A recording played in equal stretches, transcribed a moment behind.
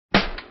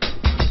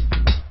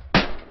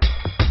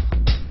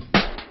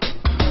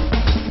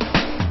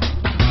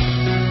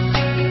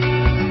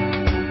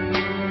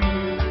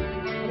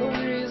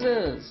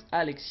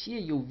Alex here,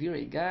 your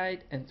VRay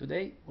guide, and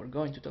today we're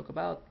going to talk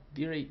about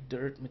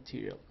VRayDirt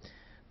material.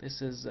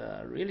 This is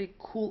a really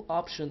cool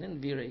option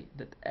in VRay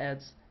that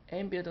adds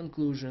ambient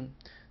occlusion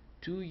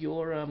to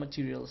your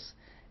materials,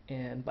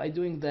 and by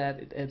doing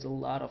that it adds a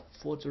lot of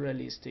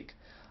photorealistic,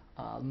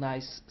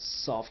 nice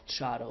soft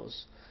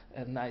shadows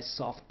and nice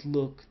soft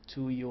look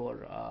to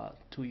your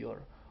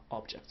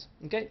objects.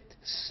 Okay,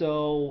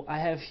 so I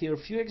have here a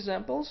few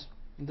examples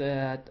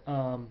that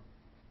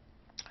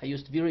I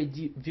used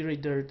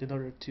VRayDirt in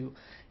order to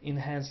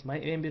enhance my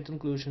ambient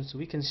occlusion, so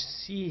we can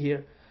see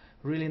here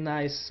really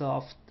nice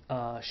soft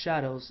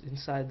shadows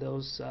inside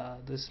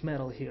this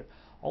metal here.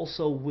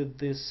 Also with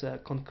this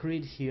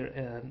concrete here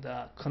and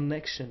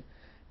connection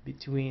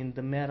between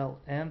the metal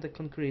and the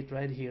concrete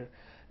right here,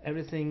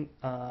 everything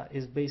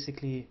is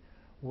basically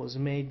was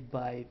made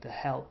by the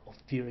help of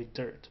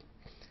VRayDirt.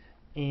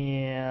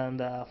 And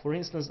for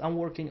instance, I'm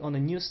working on a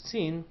new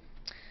scene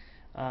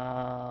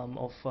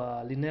of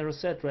linear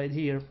set right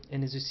here,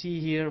 and as you see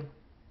here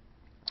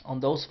on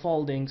those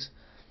foldings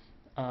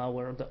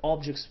where the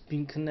objects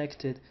being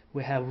connected,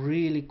 we have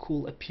really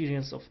cool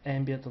appearance of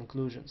ambient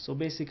occlusion. So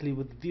basically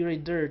with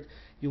VRayDirt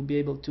you'll be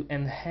able to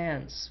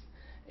enhance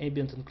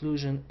ambient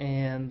occlusion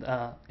and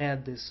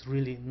add this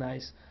really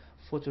nice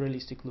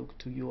photorealistic look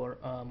to your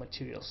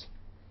materials.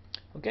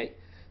 Okay,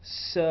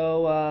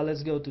 so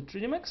let's go to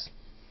 3D Max,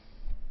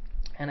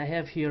 and I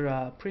have here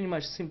a pretty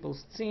much simple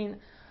scene.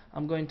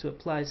 I'm going to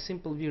apply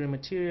simple VRay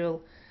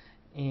material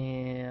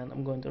and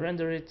I'm going to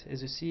render it.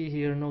 As you see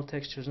here, no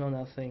textures, no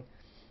nothing.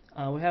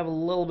 We have a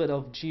little bit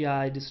of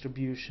GI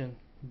distribution,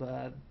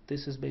 but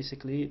this is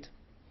basically it.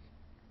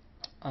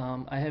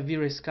 I have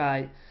VRay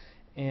Sky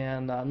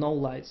and no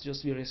lights,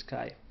 just VRay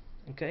Sky.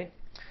 Okay,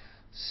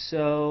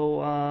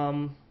 so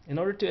in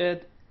order to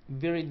add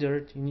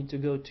VRayDirt, you need to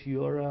go to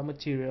your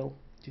material,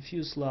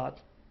 diffuse slot,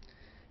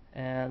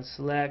 and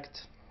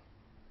select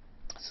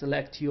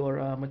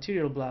your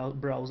material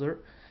browser,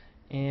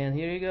 and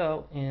here you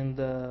go in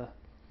the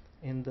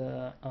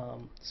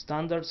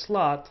standard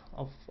slot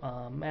of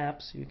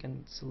maps. You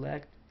can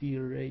select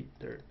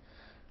VRayDirt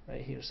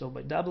right here. So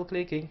by double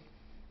clicking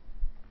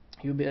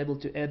you'll be able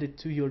to add it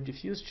to your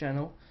diffuse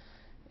channel,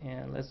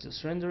 and let's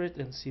just render it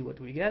and see what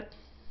we get.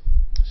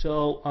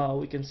 So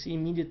we can see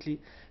immediately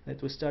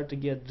that we start to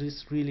get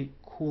this really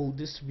cool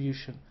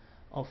distribution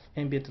of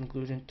ambient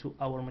occlusion to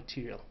our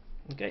material.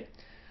 Okay,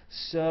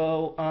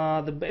 so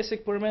the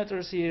basic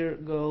parameters here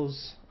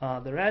goes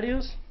the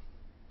radius.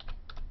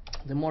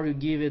 The more you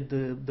give it,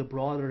 the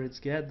broader it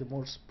gets, the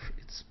more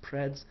it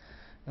spreads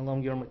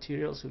along your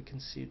material. So you can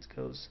see it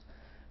goes,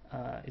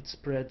 it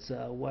spreads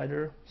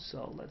wider.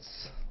 So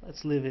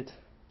let's leave it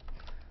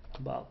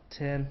about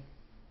 10.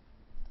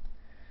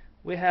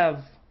 We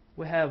have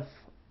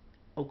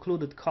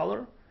occluded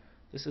color.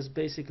 This is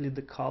basically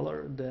the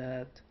color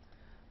that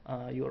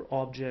your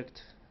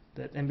object,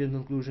 that ambient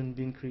occlusion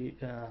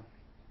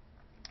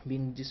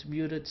being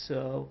distributed.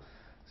 So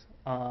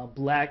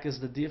black is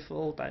the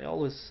default. I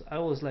always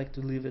like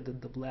to leave it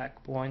at the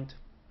black point,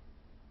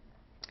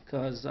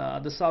 because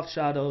the soft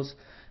shadows,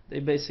 they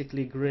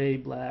basically gray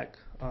black,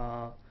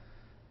 got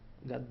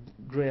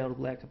gray or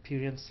black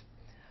appearance.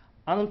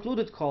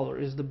 Unoccluded color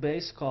is the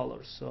base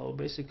color, so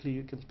basically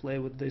you can play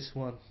with this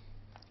one.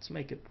 Let's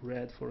make it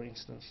red, for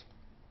instance,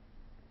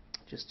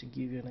 just to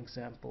give you an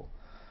example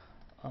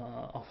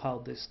of how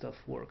this stuff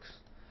works.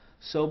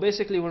 So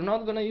basically we're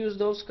not going to use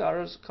those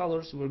colors,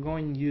 we're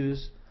going to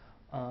use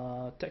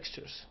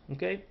textures.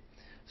 Okay,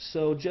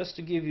 so just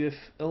to give you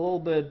a little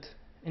bit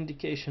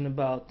indication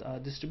about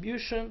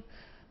distribution,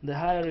 the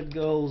higher it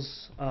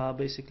goes,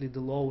 basically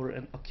the lower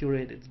and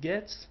accurate it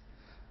gets.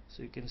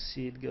 So you can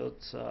see it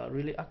gets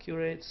really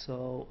accurate.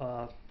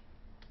 So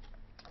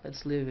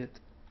let's leave it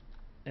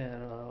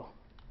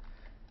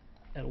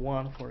at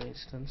 1, for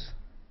instance,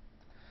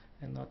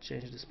 and not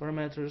change these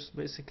parameters.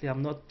 Basically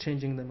I'm not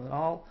changing them at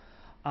all.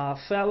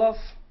 Fell off,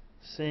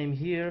 same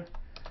here.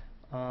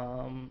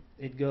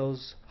 It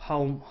goes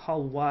how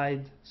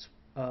wide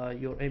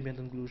your ambient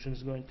occlusion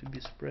is going to be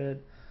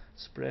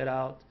spread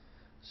out.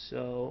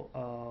 So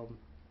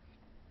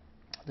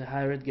the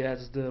higher it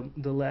gets,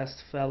 the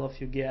less fell off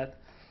you get.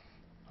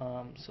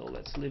 So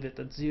let's leave it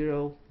at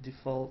 0,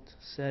 default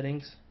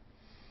settings.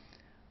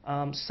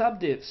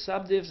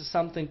 Subdivs is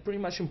something pretty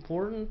much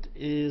important,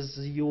 is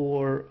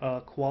your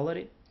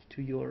quality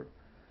to your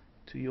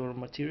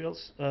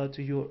materials, to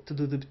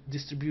the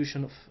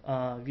distribution of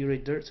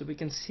VRayDirt. So we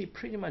can see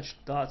pretty much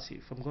dots here.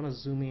 If I'm gonna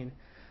zoom in,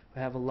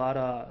 we have a lot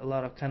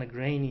of kind of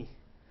grainy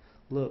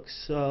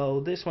looks.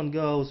 So this one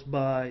goes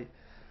by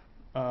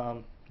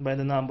the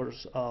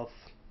numbers of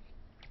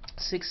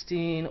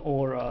 16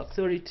 or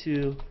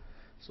 32.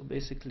 So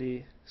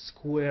basically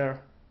square,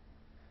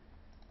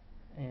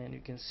 and you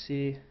can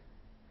see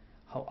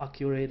how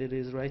accurate it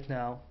is right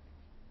now.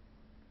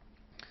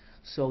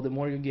 So the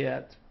more you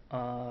get,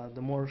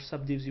 the more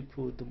subdivs you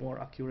put, the more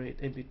accurate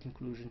ambient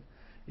occlusion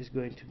is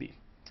going to be.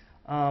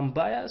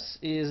 Bias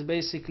is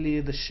basically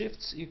the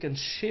shifts. You can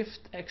shift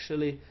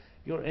actually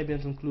your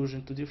ambient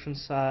occlusion to different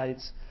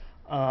sides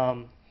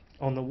on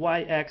the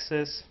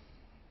y-axis.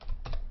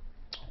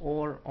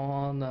 or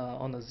on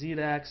a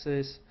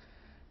z-axis.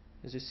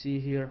 As you see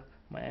here,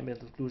 my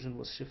ambient occlusion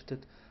was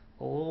shifted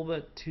a little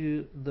bit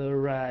to the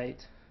right,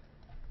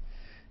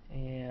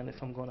 and if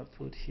I'm gonna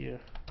put here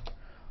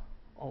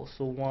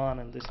also 1,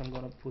 and this I'm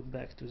gonna put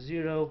back to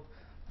 0,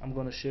 I'm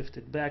gonna shift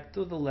it back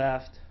to the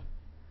left.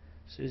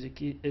 So as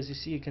you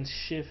see, you can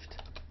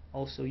shift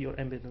also your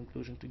ambient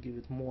occlusion to give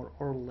it more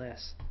or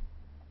less.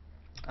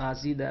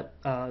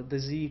 The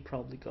Z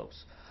probably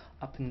goes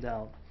up and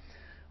down.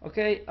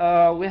 Okay,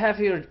 we have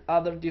here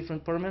other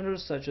different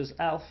parameters such as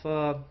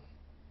alpha.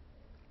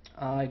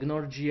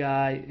 Ignore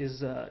GI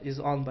is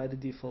on by the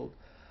default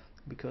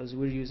because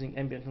we're using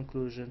ambient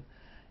occlusion,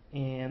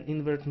 and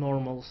invert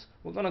normals.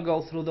 We're gonna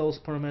go through those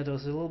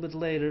parameters a little bit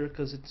later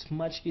because it's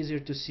much easier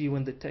to see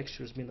when the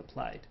texture has been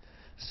applied.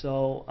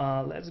 So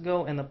let's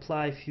go and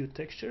apply a few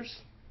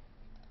textures.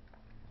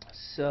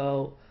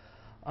 So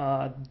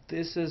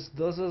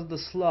those are the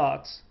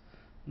slots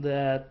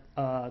that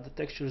the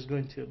texture is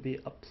going to be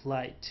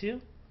applied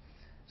to.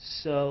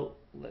 So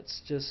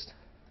let's just,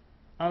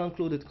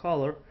 unoccluded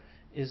color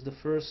is the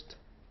first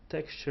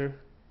texture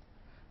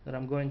that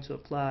I'm going to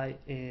apply,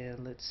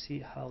 and let's see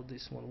how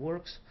this one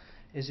works.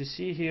 As you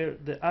see here,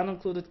 the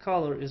unoccluded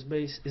color is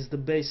the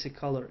basic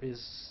color,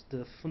 is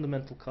the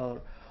fundamental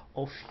color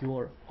of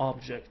your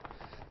object,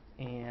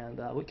 and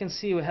we can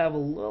see we have a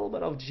little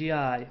bit of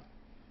GI,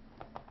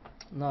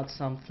 not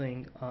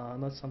something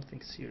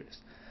serious.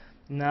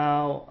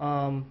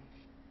 Now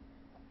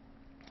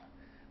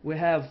we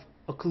have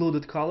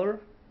occluded color,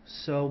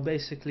 so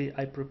basically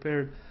I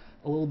prepared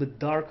a little bit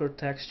darker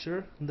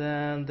texture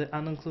than the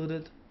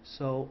unoccluded.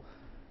 So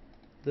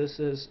this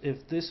is,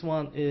 if this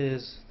one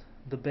is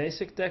the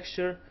basic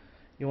texture,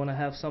 you want to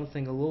have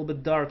something a little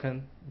bit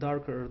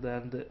darker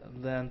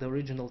than the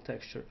original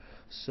texture.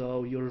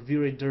 So your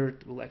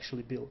VRayDirt will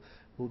actually be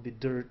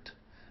dirt,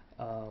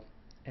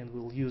 and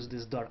we'll use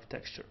this dark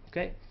texture.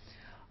 Okay.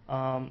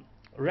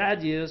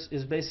 Radius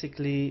is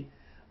basically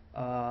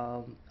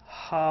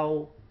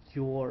how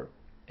your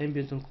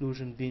ambient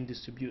occlusion being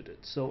distributed.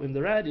 So in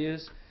the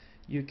radius,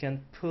 you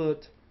can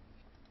put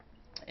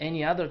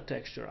any other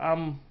texture.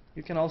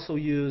 You can also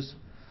use,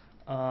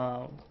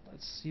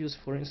 let's use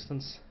for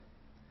instance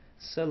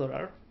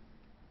Cellular,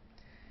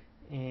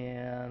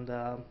 and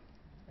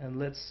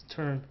let's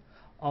turn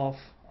off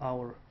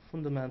our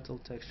fundamental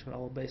texture,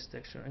 our base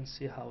texture, and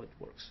see how it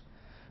works.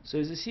 So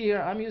as you see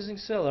here, I'm using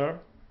Cellular,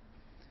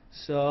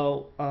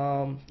 so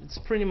it's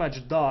pretty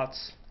much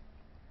dots,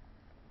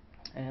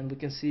 and we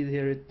can see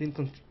here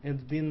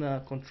it's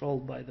been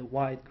controlled by the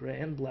white, gray,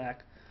 and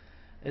black.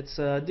 It's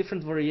a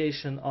different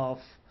variation of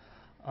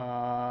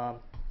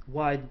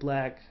white,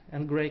 black,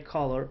 and gray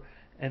color,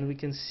 and we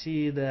can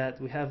see that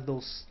we have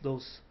those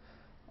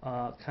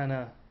kind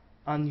of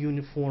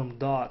ununiform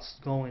dots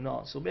going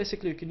on. So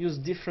basically, you can use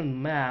different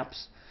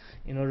maps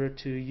in order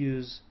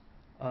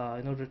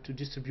to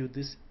distribute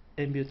this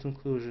ambient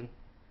occlusion,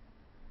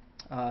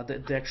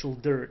 the actual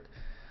dirt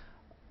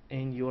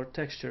in your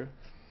texture.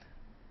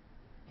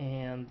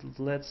 And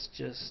let's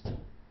just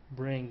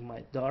bring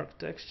my dark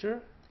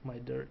texture, my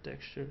dirt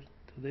texture,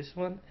 to this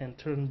one and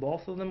turn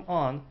both of them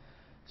on.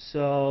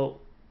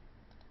 So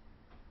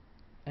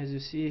as you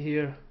see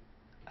here,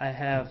 I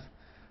have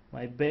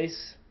my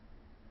base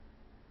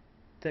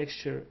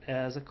texture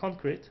as a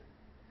concrete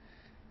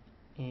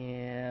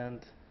and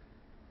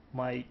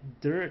my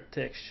dirt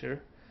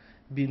texture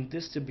being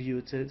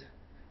distributed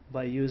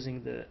by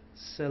using the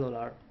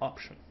Cellular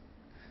option.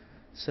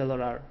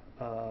 Cellular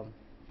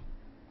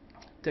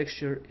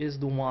texture is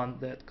the one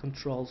that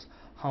controls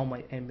how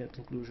my ambient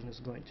occlusion is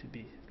going to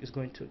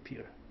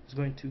appear, is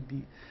going to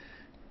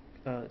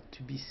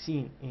be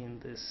seen in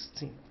this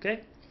scene.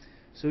 Okay,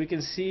 so we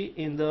can see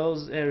in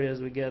those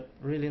areas we get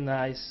really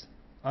nice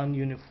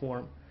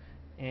ununiform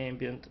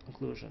ambient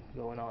occlusion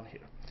going on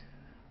here.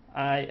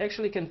 I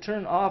actually can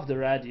turn off the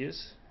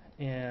radius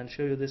and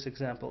show you this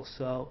example.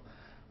 So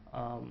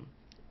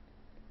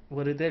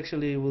what it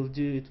actually will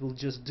do, it will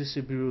just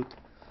distribute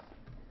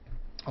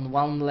on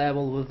one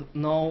level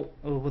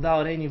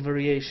without any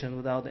variation,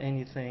 without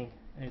anything,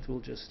 and it will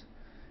just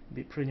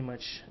be pretty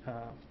much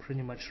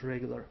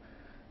regular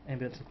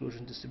ambient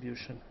occlusion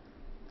distribution.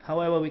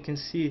 However, we can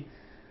see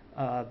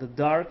the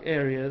dark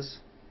areas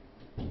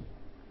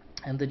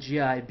and the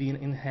GI being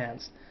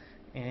enhanced,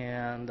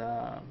 and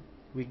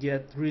we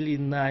get really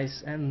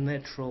nice and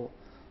natural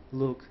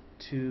look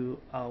to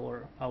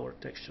our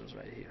textures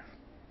right here.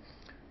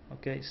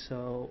 Okay,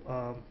 so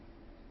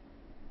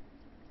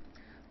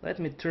let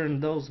me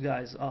turn those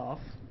guys off,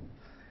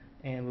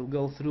 and we'll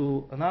go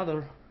through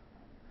another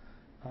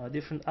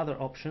different other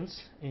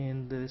options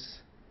in this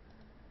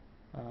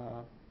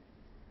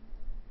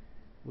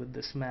with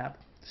this map.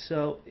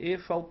 So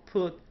if I'll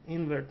put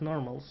invert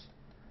normals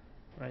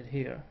right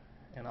here,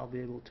 and I'll be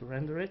able to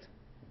render it,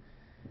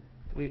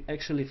 we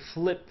actually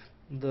flip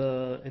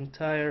the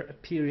entire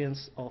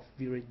appearance of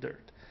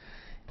VRayDirt,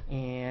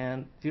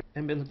 and the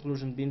ambient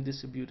occlusion being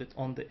distributed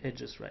on the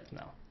edges right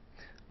now.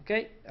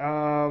 Okay,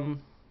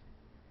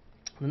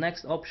 the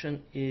next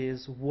option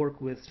is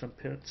work with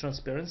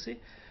transparency.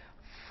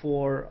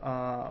 for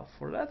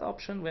that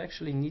option we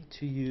actually need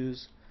to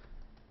use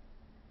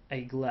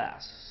a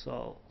glass.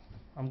 So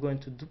I'm going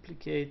to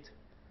duplicate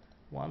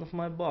one of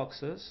my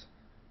boxes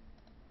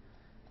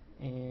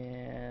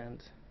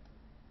and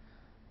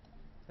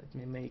let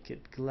me make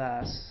it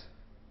glass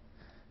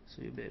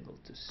so you'll be able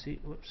to see,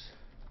 whoops,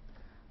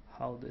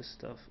 how this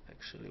stuff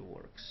actually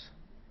works.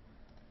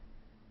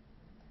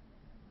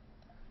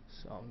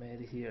 So I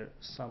made here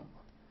some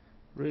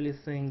really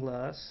thin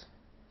glass,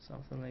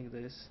 something like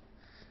this,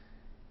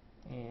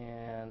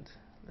 and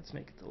let's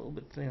make it a little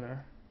bit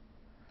thinner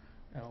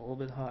and a little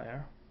bit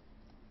higher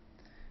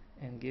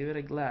and give it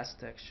a glass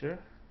texture,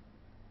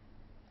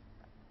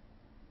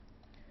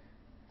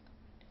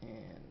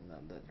 and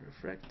not that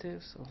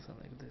refractive, something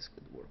like this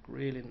could work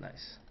really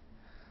nice.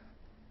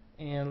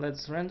 And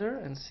let's render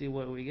and see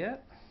what we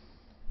get.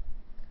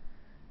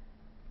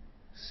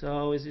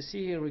 So as you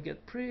see here, we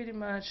get pretty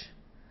much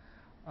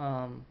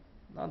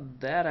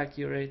not that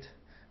accurate,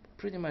 but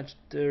pretty much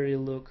dirty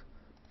look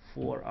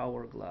for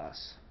our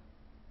glass.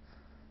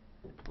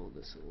 Pull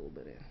this a little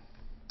bit in.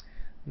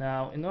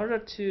 Now in order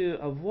to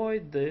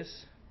avoid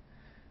this,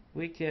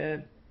 we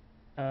can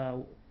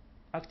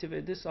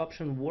activate this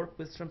option, work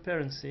with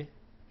transparency,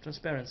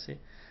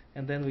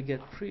 and then we get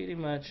pretty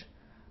much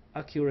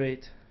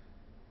accurate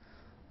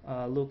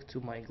look to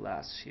my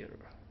glass here.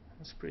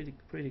 It's pretty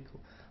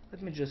cool.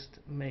 Let me just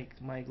make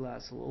my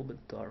glass a little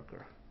bit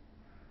darker,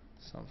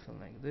 something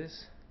like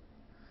this,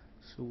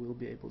 so we'll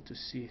be able to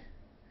see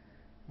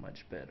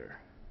much better.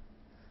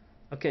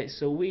 Okay,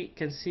 so we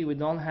can see we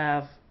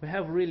have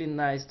really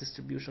nice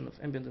distribution of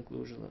ambient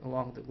occlusion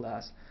along the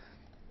glass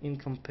in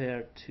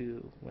compared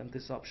to when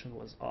this option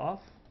was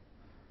off,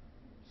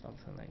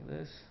 something like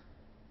this.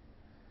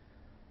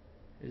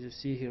 As you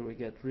see here, we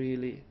get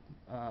really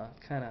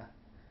kind of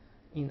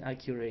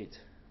inaccurate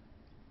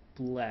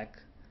black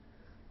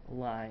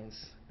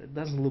lines. It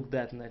doesn't look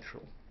that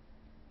natural.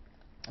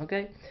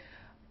 Okay,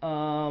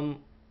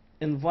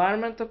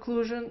 environment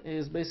occlusion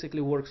is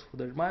basically works for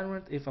the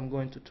environment. If I'm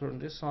going to turn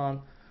this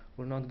on,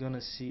 we're not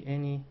gonna see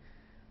any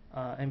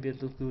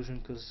ambient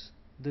occlusion because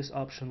this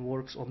option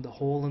works on the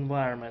whole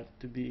environment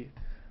to be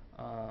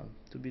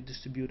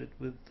distributed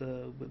with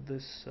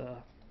this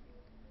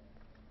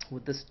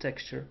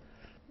texture.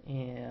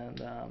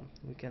 And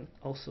we can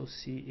also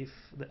see if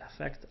the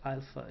effect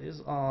alpha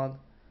is on,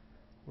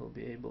 we'll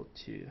be able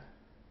to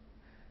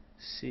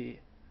see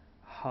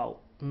how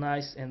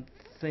nice and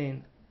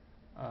thin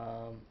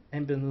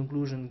ambient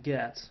occlusion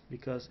gets,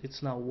 because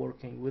it's now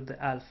working with the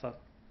alpha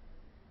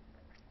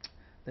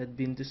that's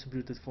been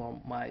distributed from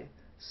my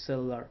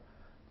cellular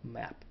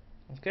map.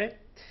 Okay,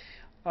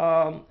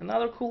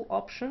 another cool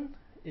option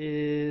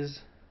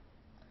is,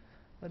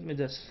 let me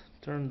just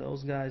turn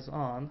those guys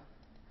on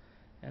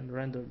and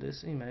render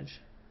this image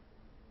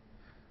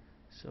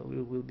so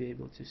we will be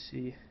able to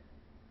see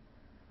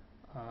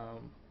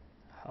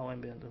how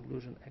ambient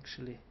occlusion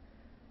actually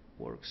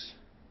works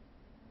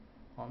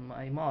on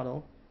my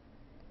model.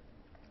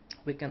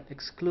 We can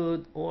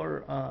exclude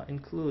or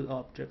include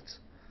objects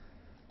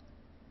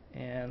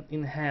and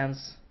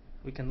enhance.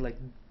 We can, like,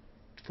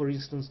 for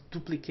instance,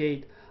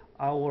 duplicate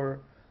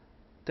our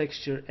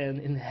texture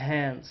and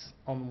enhance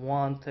on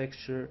one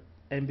texture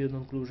ambient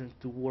occlusion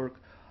to work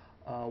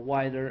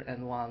wider,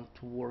 and one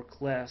to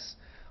work less,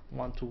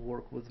 one to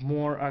work with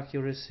more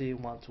accuracy,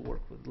 one to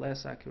work with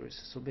less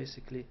accuracy. So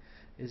basically,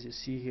 as you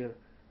see here,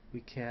 we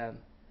can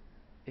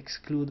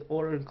exclude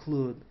or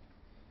include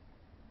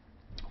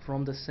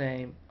from the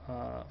same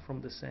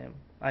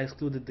I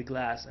excluded the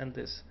glass and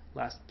this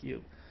last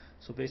cube.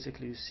 So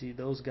basically, you see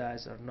those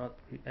guys are not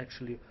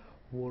actually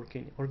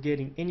working or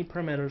getting any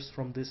parameters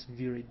from this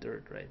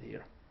VRayDirt right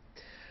here.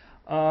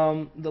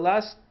 The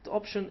last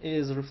option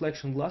is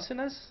reflection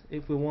glossiness.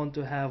 If we want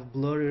to have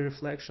blurry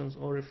reflections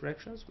or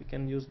refractions, we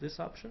can use this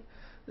option.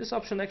 This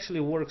option actually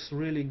works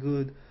really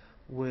good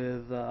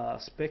with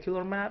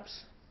specular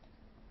maps,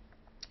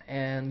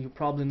 and you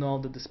probably know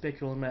that the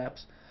specular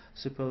maps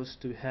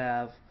supposed to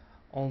have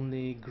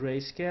only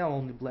grayscale,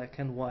 only black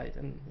and white,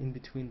 and in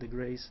between the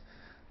grays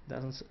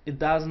it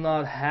does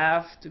not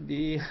have to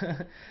be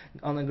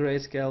on a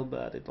grayscale,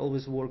 but it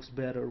always works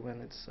better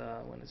when it's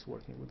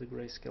working with the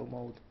grayscale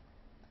mode.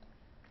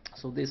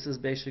 So this is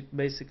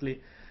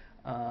basically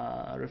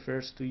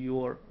refers to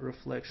your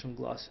reflection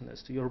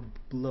glossiness, to your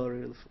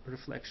blurry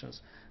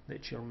reflections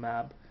that your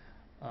map,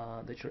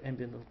 that your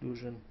ambient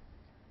occlusion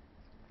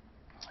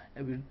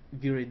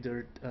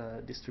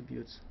VRayDirt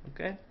distributes.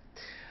 Okay.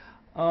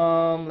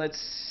 Let's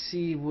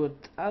see what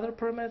other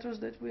parameters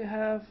that we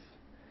have.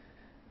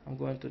 I'm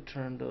going to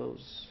turn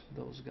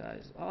those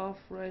guys off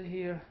right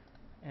here,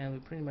 and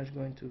we're pretty much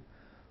going to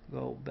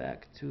go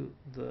back to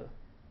the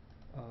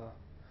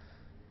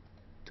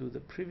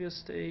previous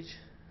stage,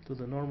 to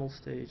the normal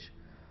stage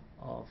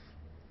of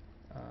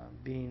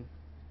being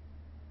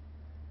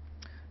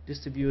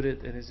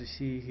distributed. And as you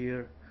see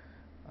here,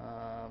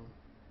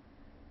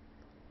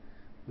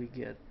 we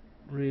get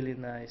really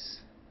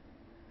nice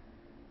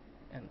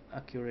and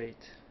accurate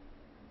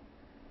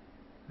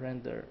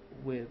render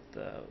with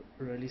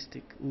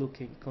realistic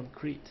looking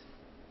concrete.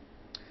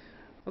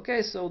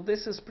 Okay, so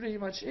this is pretty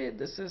much it.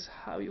 This is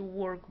how you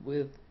work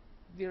with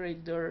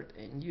VRayDirt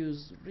and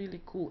use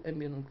really cool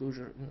ambient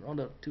occlusion in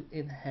order to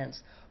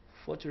enhance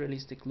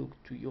photorealistic look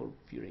to your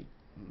VRay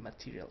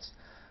materials.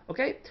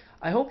 Okay,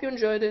 I hope you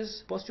enjoyed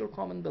this. Post your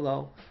comment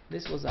below.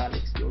 This was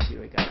Alex, your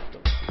VRay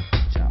guide.